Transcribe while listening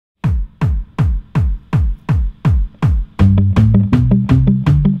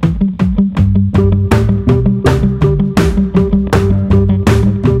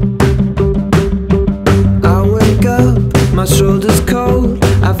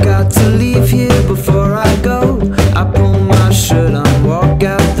to leave here before I go. I pull my shirt on, walk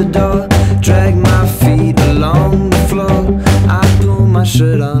out the door, drag my feet along the floor. I pull my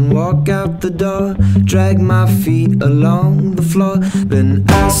shirt on, walk out the door, drag my feet along the floor. Then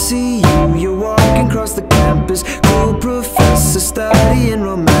I see you, you're walking across the campus, cool professor studying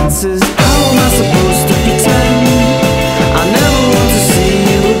romances. How am I supposed to pretend I never want to see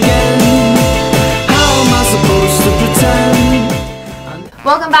you again? How am I supposed to pretend?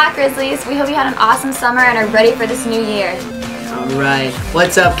 Welcome back, Grizzlies. We hope you had an awesome summer and are ready for this new year. Alright,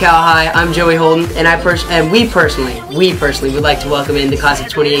 what's up Cal High? I'm Joey Holden, and we personally would like to welcome in the class of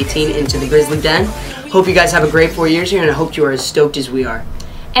 2018 into the Grizzly Den. Hope you guys have a great 4 years here, and I hope you are as stoked as we are.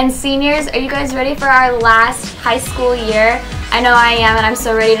 And seniors, are you guys ready for our last high school year? I know I am, and I'm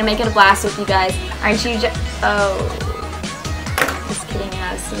so ready to make it a blast with you guys. Aren't you just kidding, I'm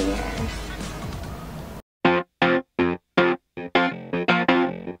not a senior.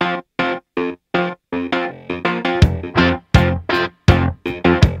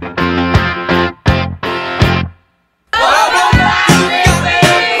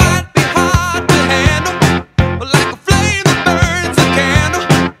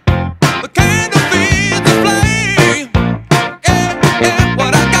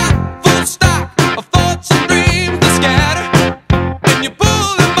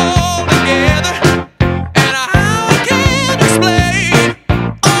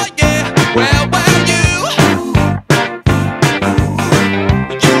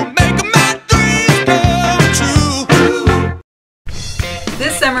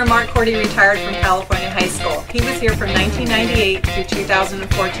 This summer, Mark Cordy retired from California High School. He was here from 1998 through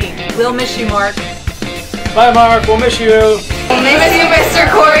 2014. We'll miss you, Mark. Bye, Mark. We'll miss you. We'll miss you, Mr.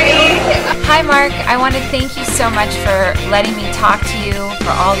 Cordy. Hi, Mark. I want to thank you so much for letting me talk to you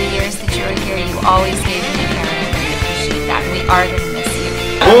for all the years that you were here. You always gave me a hand, and I appreciate that. We are going to miss you.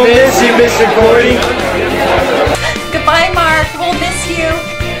 We'll miss you, Mr. Cordy. Goodbye, Mark. We'll miss you.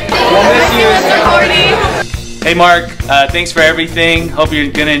 We'll miss you, Mr. Cordy. Hey, Mark. Thanks for everything. Hope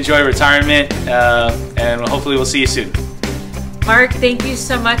you're going to enjoy retirement, and hopefully we'll see you soon. Mark, thank you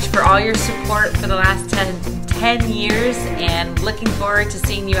so much for all your support for the last 10 years, and looking forward to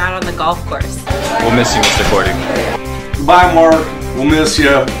seeing you out on the golf course. We'll miss you, Mr. Cordy. Bye, Mark. We'll miss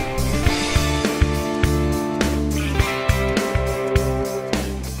you.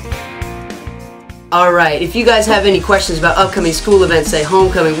 Alright, if you guys have any questions about upcoming school events, say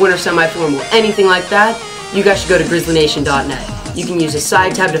homecoming, winter semi-formal, anything like that, you guys should go to grizzlynation.net. You can use the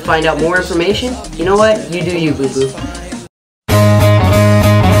side tab to find out more information. You know what? You do you, boo-boo.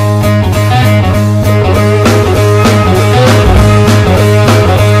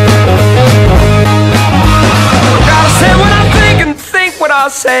 Gotta say what I think and think what I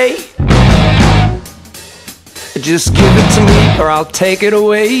say. Just give it to me or I'll take it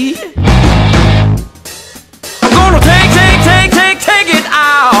away. I'm gonna take it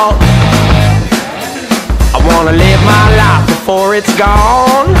out. I wanna live my life before it's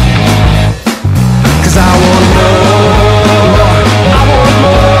gone. 'Cause I want more.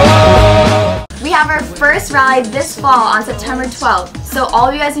 We have our first rally this fall on September 12th, so all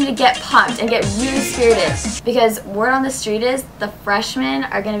of you guys need to get pumped and get really spirited, because word on the street is the freshmen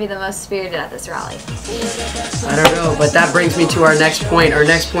are going to be the most spirited at this rally. I don't know, but that brings me to our next point. Our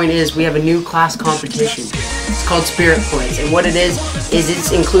next point is we have a new class competition. It's called Spirit Points, and what it is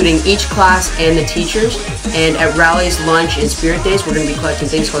it's including each class and the teachers, and at rallies, lunch, and Spirit Days, we're going to be collecting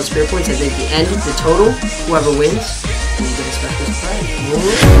things called Spirit Points, and at the end, the total, whoever wins, will get a special surprise.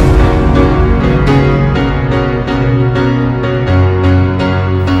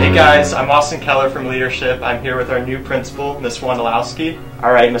 Hey guys, I'm Austin Keller from Leadership. I'm here with our new principal, Ms. Wondolowski.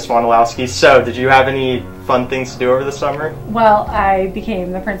 Alright, Ms. Wondolowski, so did you have any fun things to do over the summer? Well, I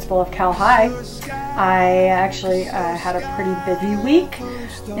became the principal of Cal High. I actually had a pretty busy week.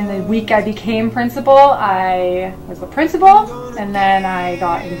 In the week I became principal, I was the principal, and then I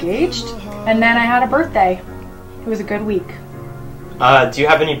got engaged, and then I had a birthday. It was a good week. Do you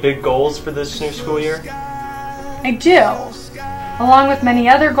have any big goals for this new school year? I do. Along with many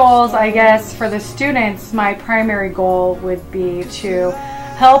other goals, I guess, for the students, my primary goal would be to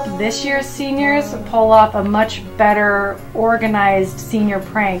help this year's seniors pull off a much better organized senior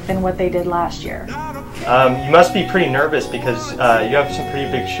prank than what they did last year. You must be pretty nervous because you have some pretty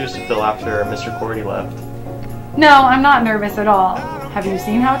big shoes to fill after Mr. Cordy left. No, I'm not nervous at all. Have you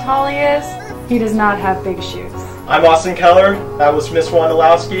seen how tall he is? He does not have big shoes. I'm Austin Keller. That was Miss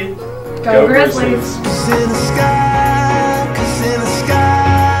Wondolowski. Go Grizzlies!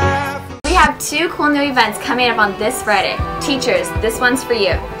 We have two cool new events coming up on this Friday. Teachers, this one's for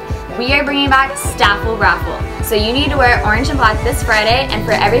you. we are bringing back Staffel Raffle. So you need to wear orange and black this Friday and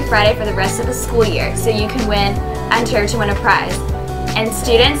for every Friday for the rest of the school year so you can enter to win a prize. And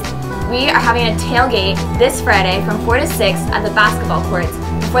students, we are having a tailgate this Friday from 4 to 6 at the basketball courts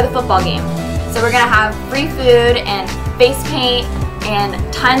before the football game. So we're going to have free food and face paint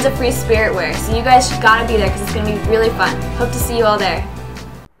and tons of free spirit wear. So you guys gotta be there because it's going to be really fun. Hope to see you all there.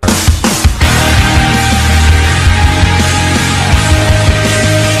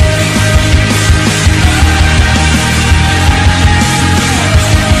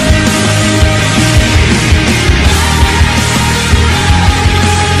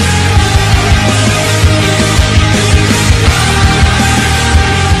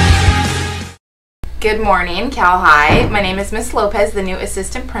 Good morning, Cal High. My name is Miss Lopez, the new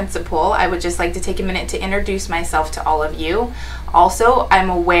assistant principal. I would just like to take a minute to introduce myself to all of you. Also,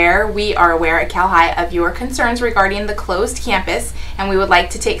 we are aware at Cal High of your concerns regarding the closed campus, and we would like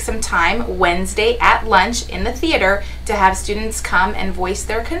to take some time Wednesday at lunch in the theater to have students come and voice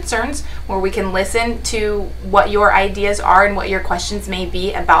their concerns, where we can listen to what your ideas are and what your questions may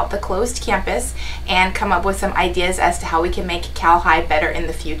be about the closed campus and come up with some ideas as to how we can make Cal High better in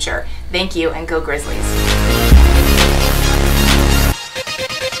the future. Thank you, and go Grizzlies.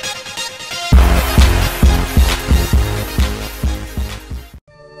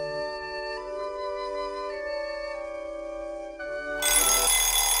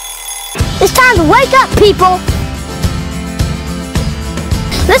 It's time to wake up, people!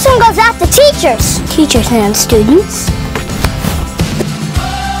 This one goes out to teachers. Teachers and students.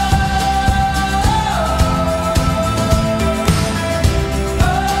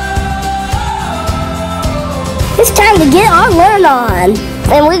 It's time to get our learn on.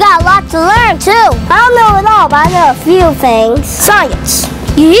 And we got a lot to learn too. I don't know it all, but I know a few things. Science.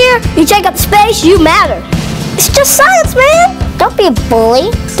 You hear? You take up space, you matter. It's just science, man. Don't be a bully.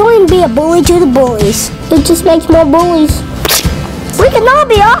 Don't even be a bully to the bullies. It just makes more bullies. We can all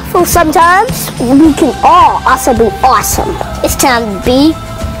be awful sometimes. We can all also be awesome. It's time to be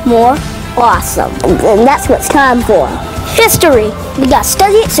more awesome. And that's what it's time for. History. We gotta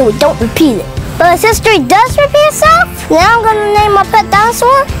study it so we don't repeat it. But if history does repeat itself, now I'm gonna name my pet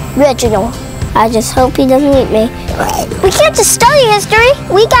dinosaur Reginald. I just hope he doesn't eat me. We can't just study history,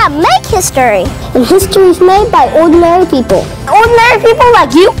 we gotta make history. And history's made by ordinary people. Ordinary people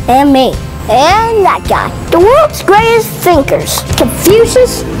like you and me. And that guy. The world's greatest thinkers.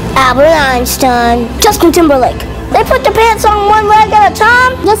 Confucius, Albert Einstein, Justin Timberlake. They put their pants on one leg at a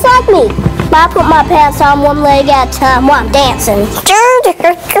time, just like me. But I put my pants on one leg at a time while I'm dancing.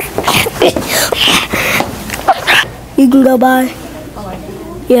 You can go by.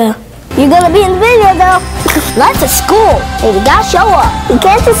 Yeah. You're gonna be in the video though. Life's at school, and you gotta show up. You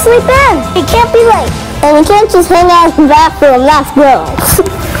can't just sleep in. You can't be late. And you can't just hang out in the bathroom, that's gross.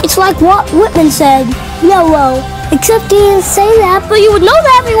 It's like what Whitman said, YOLO. Except he didn't say that, but you would know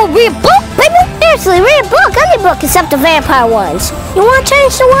that if you would read a book, baby. Seriously, read a book, any book except the vampire ones. You wanna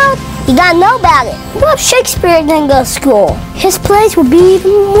change the world? You gotta know about it. What if Shakespeare didn't go to school? His plays would be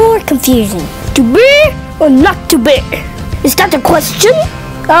even more confusing. To be or not to be? Is that the question?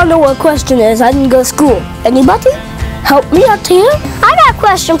 I don't know what a question is. I didn't go to school. Anybody? Help me out here. I got a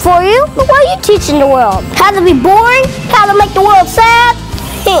question for you. What are you teaching the world? How to be boring? How to make the world sad?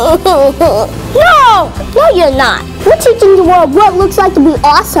 No, you're not. We're teaching the world what it looks like to be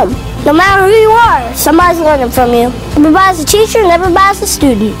awesome. No matter who you are, somebody's learning from you. Everybody's a teacher and everybody's a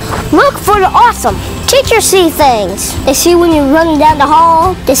student. Look for the awesome. Teachers see things. They see when you're running down the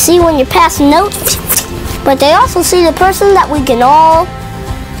hall. They see when you're passing notes. But they also see the person that we can all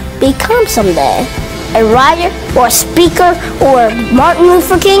become someday. A writer or a speaker or Martin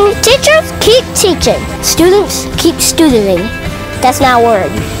Luther King. Teachers, keep teaching. Students, keep studenting. That's not a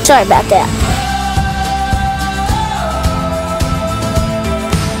word. Sorry about that.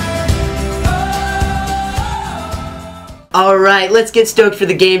 Alright, let's get stoked for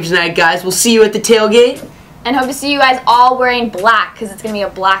the game tonight, guys. We'll see you at the tailgate. And hope to see you guys all wearing black because it's going to be a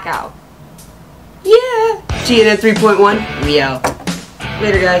blackout. Yeah. GNN 3.1, we out.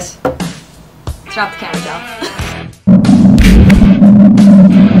 Later, guys. Drop the camera, Joe.